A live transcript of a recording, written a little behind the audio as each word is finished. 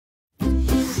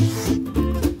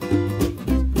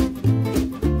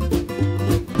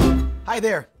Hi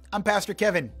there, I'm Pastor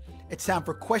Kevin. It's time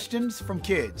for questions from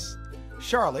kids.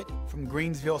 Charlotte from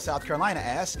Greensville, South Carolina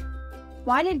asks,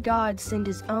 why did God send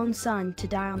his own son to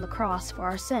die on the cross for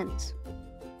our sins?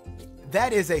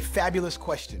 That is a fabulous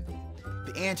question.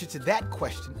 The answer to that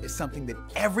question is something that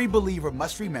every believer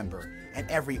must remember and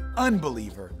every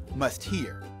unbeliever must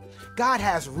hear. God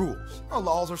has rules, or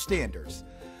laws, or standards.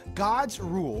 God's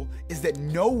rule is that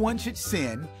no one should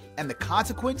sin, and the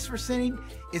consequence for sinning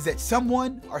is that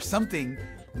someone or something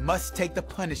must take the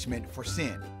punishment for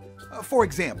sin. For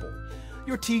example,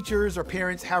 your teachers or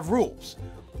parents have rules.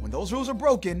 When those rules are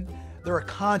broken, there are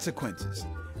consequences.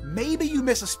 Maybe you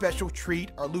miss a special treat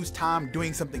or lose time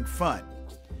doing something fun.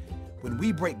 When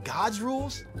we break God's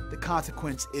rules, the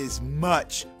consequence is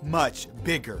much, much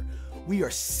bigger. We are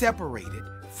separated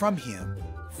from Him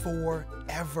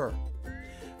forever.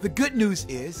 The good news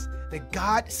is that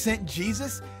God sent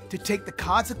Jesus to take the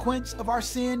consequence of our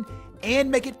sin and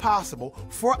make it possible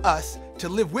for us to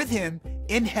live with Him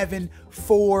in heaven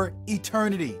for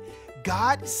eternity.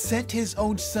 God sent His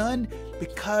own Son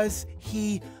because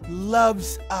He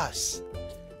loves us.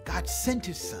 God sent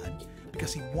His Son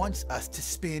because He wants us to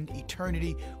spend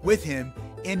eternity with Him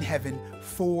in heaven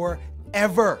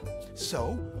forever.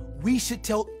 So we should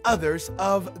tell others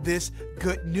of this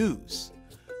good news.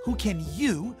 Who can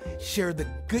you share the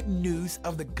good news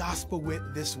of the gospel with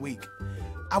this week?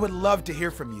 I would love to hear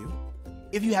from you.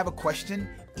 If you have a question,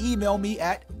 email me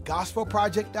at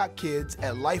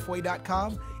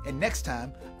gospelproject.kids@lifeway.com, and next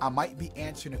time I might be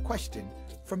answering a question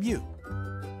from you.